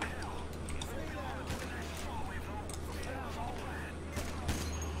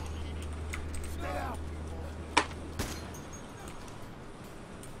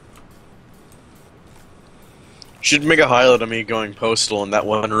 Should make a highlight of me going postal in that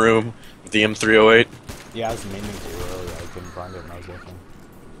one room with the M308. Yeah, I was meaning to earlier. I couldn't find it when I was looking.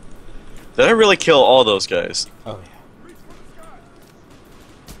 Did I really kill all those guys? Oh,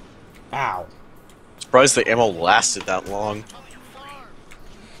 yeah. Ow. Surprised the ammo lasted that long.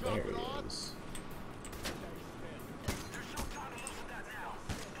 There he is.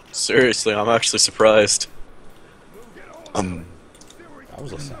 Seriously, I'm actually surprised. That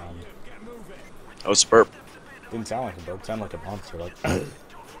was a sound. That was burp. Didn't sound like a bird. Sounded like a monster. Like.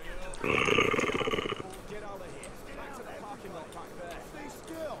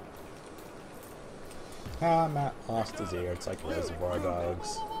 Ah, Matt lost his ear. It's like Reservoir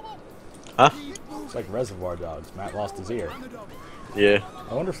Dogs. Huh? It's like Reservoir Dogs. Matt lost his ear. Yeah.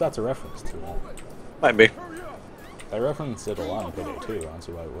 I wonder if that's a reference to that. Might be. I referenced it a lot in video too. I don't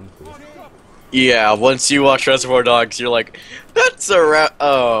see why it wouldn't be. Yeah, once you watch Reservoir Dogs, you're like, that's a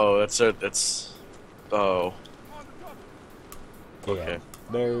oh, oh. Yeah. Okay.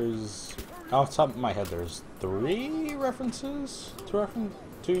 There's off the top of my head, there's 3 references to Reservoir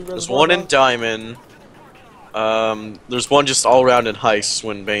There's one in Dogs? Diamond. There's one just all around in Heist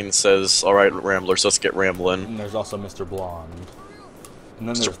when Bane says, "Alright, Ramblers, let's get rambling." And there's also Mr. Blonde. And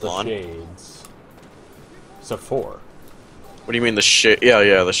then Mr. there's Blonde? the Shades. So 4. What do you mean the shade?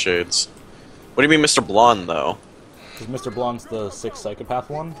 Yeah, the shades. What do you mean, Mr. Blonde, though? Because Mr. Blonde's the 6th psychopath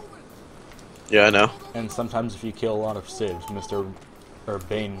one. Yeah, I know. And sometimes if you kill a lot of civs,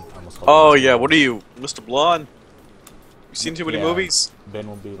 Bane almost called Oh him Mr. yeah, what are you, Mr. Blonde? You seen too many Yeah. movies? Bane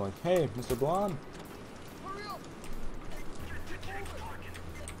will be like, hey, Mr. Blonde.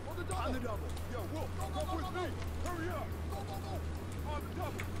 On the double. Yo, Wolf, come with me. Hurry up. On the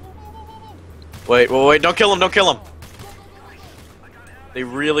double. Wait, don't kill him, don't kill him! They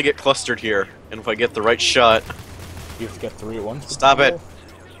really get clustered here, and if I get the right shot... You have to get 3 at once. with Stop the it.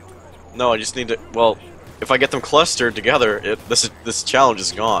 No, I just need to... Well, if I get them clustered together, this challenge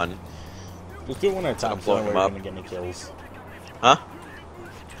is gone. Just do it one at a time, so the blowing only them way you're up. gonna get any kills. Huh?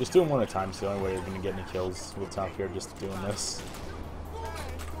 Just do them one at a time, so the only way you're gonna get any kills with Top here just doing this.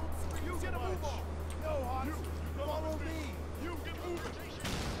 You get a move on. No, Hans. Follow me. You get moving.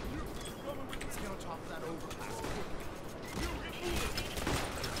 Let's get on top of that overpass.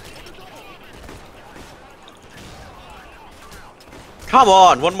 Come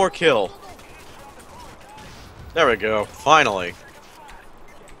on, one more kill. There we go, finally.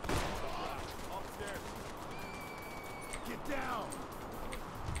 Get down.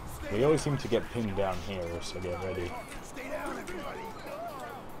 We always seem to get pinned down here, so get ready. Stay down, everybody.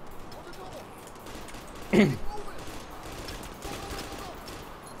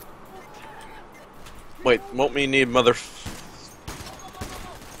 Wait, won't we need mother...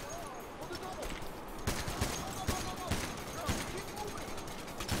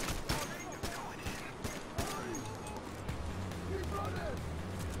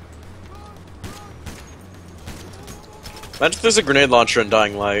 Imagine if there's a grenade launcher in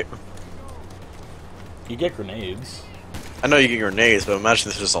Dying Light. You get grenades. I know you get grenades, but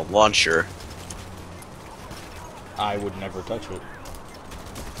imagine if there's a launcher. I would never touch it.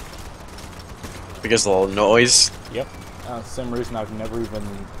 Because of the noise? Yep. Same reason I've never even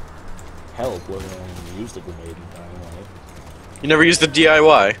held, let alone used a grenade in Dying Light. You never used the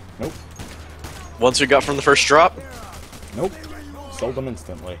DIY? Nope. Once we got from the first drop? Nope. Sold them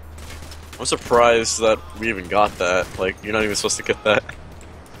instantly. I'm surprised that we even got that. Like, you're not even supposed to get that.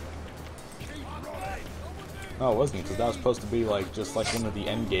 No, it wasn't, because that was supposed to be like just like one of the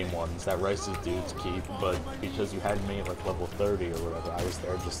end game ones that Rice's dudes keep, but because you had me at like level 30 or whatever, I was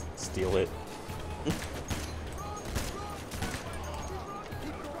there just steal it.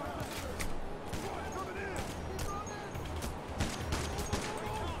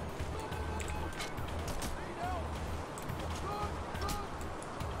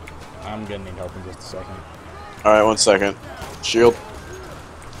 I'm gonna need help in just a second. Alright, 1 second. Shield.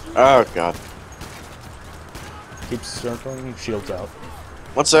 Oh, God. Keep circling, shields out.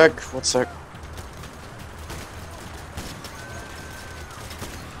 1 sec. 1 sec.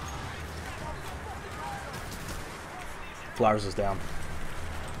 Flowers is down.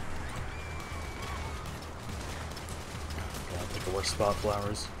 Okay, I'll pick a worse spot,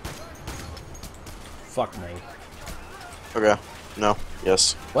 Flowers. Fuck me. Okay. No.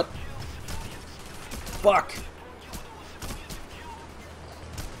 Yes. What? Fuck!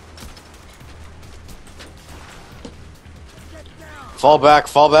 Fall back,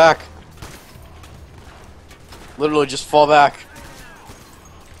 fall back. Literally just fall back.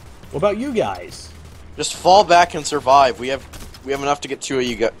 What about you guys? Just fall back and survive. We have enough to get two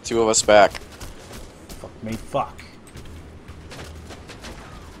of us back. Fuck me, fuck.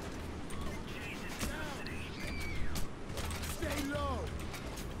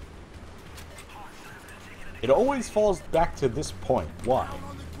 It always falls back to this point. Why?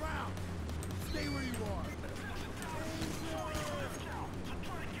 On the ground. Stay where you are.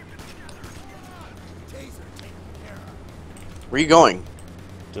 Taser taken care of. Where are you going?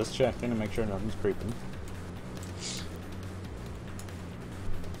 Just checking to make sure nothing's creeping.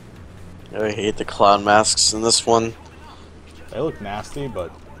 I hate the clown masks in this one. They look nasty,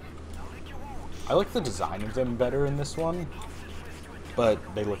 but I like the design of them better in this one. But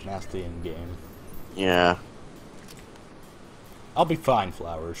they look nasty in game. Yeah. I'll be fine,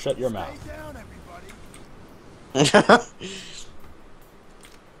 Flowers. Shut your mouth. Stay down, everybody.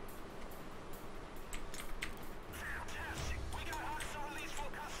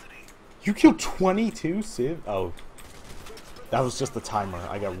 You killed 22 Civ? Oh. That was just the timer.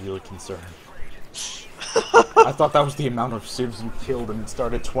 I got really concerned. I thought that was the amount of civs you killed and it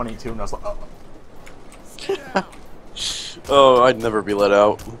started 22 and I was like, oh. Oh, I'd never be let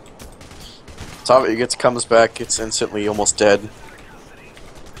out. Top it gets comes back, it's instantly almost dead.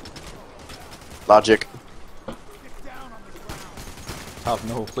 Logic. Top,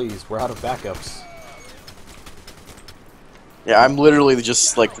 no, please. We're out of backups. Yeah, I'm literally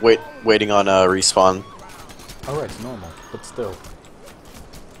just like waiting on a respawn. Alright, it's normal, but still.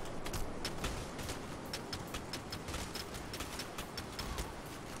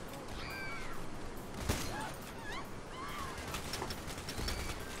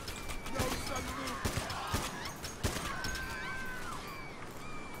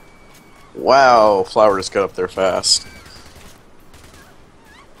 Wow, Flower just got up there fast.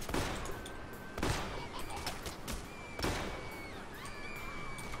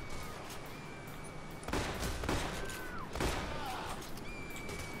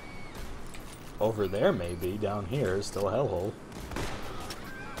 Over there, maybe. Down here is still a hellhole.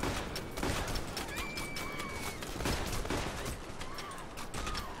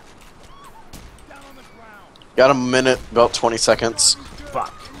 Down on the ground. Got a minute, about 20 seconds.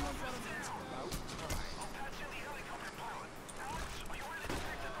 Fuck.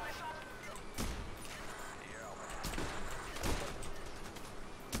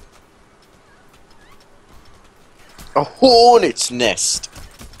 A hornet's nest.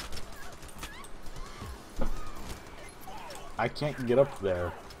 I can't get up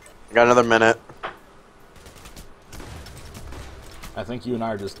there. I got another minute. I think you and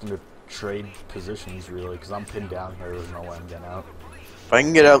I are just gonna trade positions, really, because I'm pinned down here. There's no way I'm getting out. If I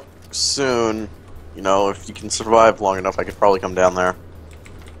can get out soon, you know, if you can survive long enough, I could probably come down there.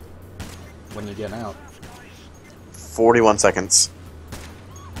 When you get out, 41 seconds.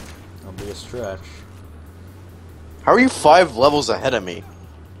 it'll be a stretch. How are you 5 levels ahead of me?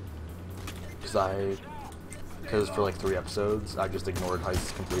 Because for like 3 episodes, I just ignored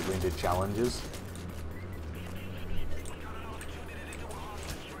heists completely and did challenges.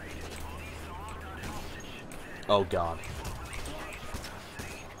 Oh god.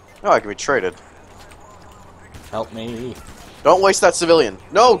 Oh, I can be traded. Help me. Don't waste that civilian.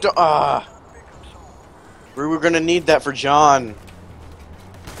 No, don't. We were gonna need that for John.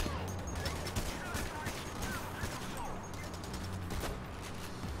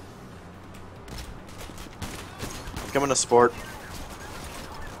 I'm coming to sport.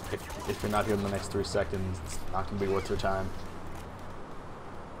 If you're not here in the next 3 seconds, it's not going to be worth your time.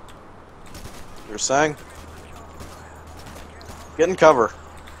 You're saying? Get in cover.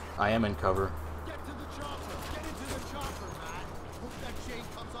 I am in cover. Get to the chopper. Get into the chopper, man. Hope that chain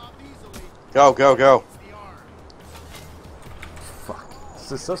comes off easily. Go, go, go. It's the arm. Fuck.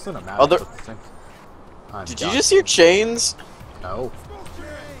 This is so cinematic. Other- but the thing- I'm Did you done. just hear chains? No.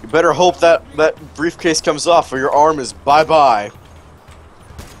 You better hope that briefcase comes off or your arm is bye-bye.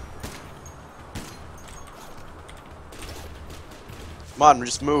 Come on,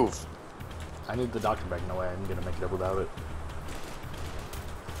 just move. I need the doctor bag. No way I'm going to make it up without it.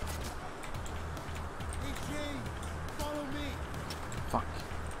 Hey, James, follow me. Fuck.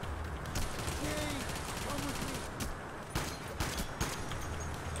 James, come with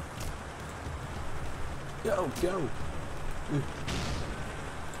me. Go, go. Move.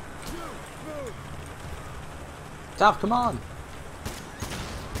 Top, come on.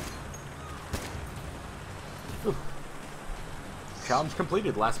 Ooh. Challenge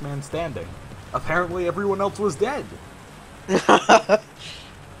completed. Last man standing. Apparently everyone else was dead.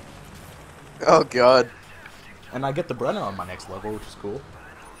 Oh god. And I get the Brenner on my next level, which is cool.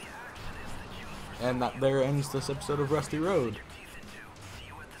 And that there ends this episode of Rusty Road.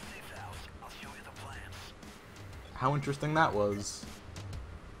 How interesting that was.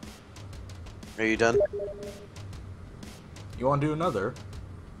 Are you done? You want to do another?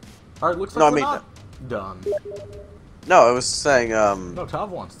 Alright, looks No, like I we're mean- not done. No, I was saying, No, Tav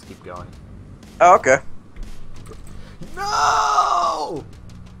wants to keep going. Oh, okay. No!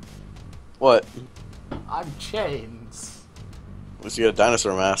 What? I'm chains. At least you get a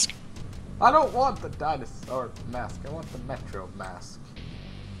dinosaur mask. I don't want the dinosaur mask. I want the Metro mask.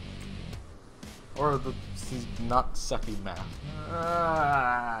 Or the not sucky mask.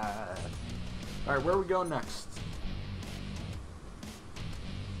 Alright, where are we going next?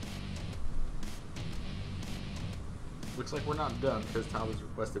 Looks like we're not done because Tav has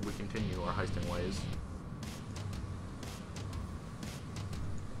requested we continue our heisting ways.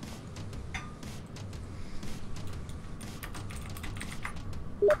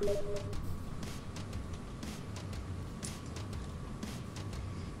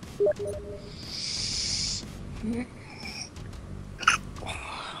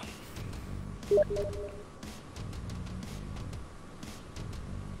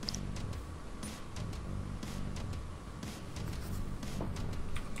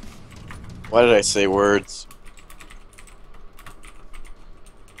 Why did I say words?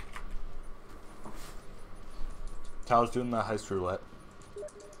 Tav's doing the heist roulette.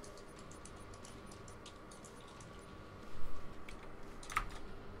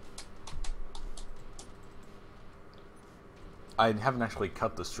 I haven't actually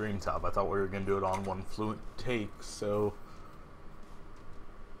cut the stream, Tav. I thought we were going to do it on one fluent take, so...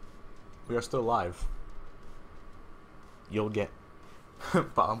 We are still live. You'll get...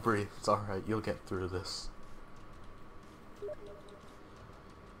 Bob, breathe. It's alright. You'll get through this.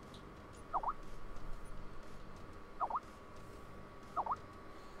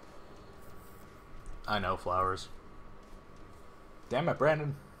 I know, Flowers. Damn it,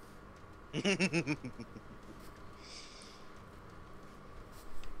 Brandon.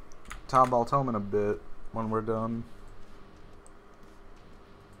 Tom, I'll tell him in a bit when we're done.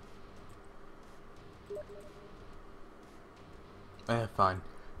 Fine.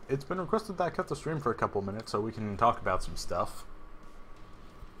 It's been requested that I cut the stream for a couple minutes so we can talk about some stuff.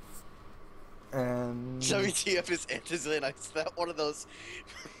 And... WTF is anti-Zionite. Is that one of those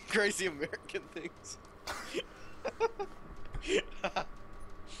crazy American things?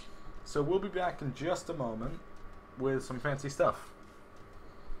 So we'll be back in just a moment with some fancy stuff.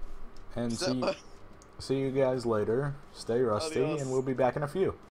 And see you guys later. Stay rusty, Adios. and we'll be back in a few.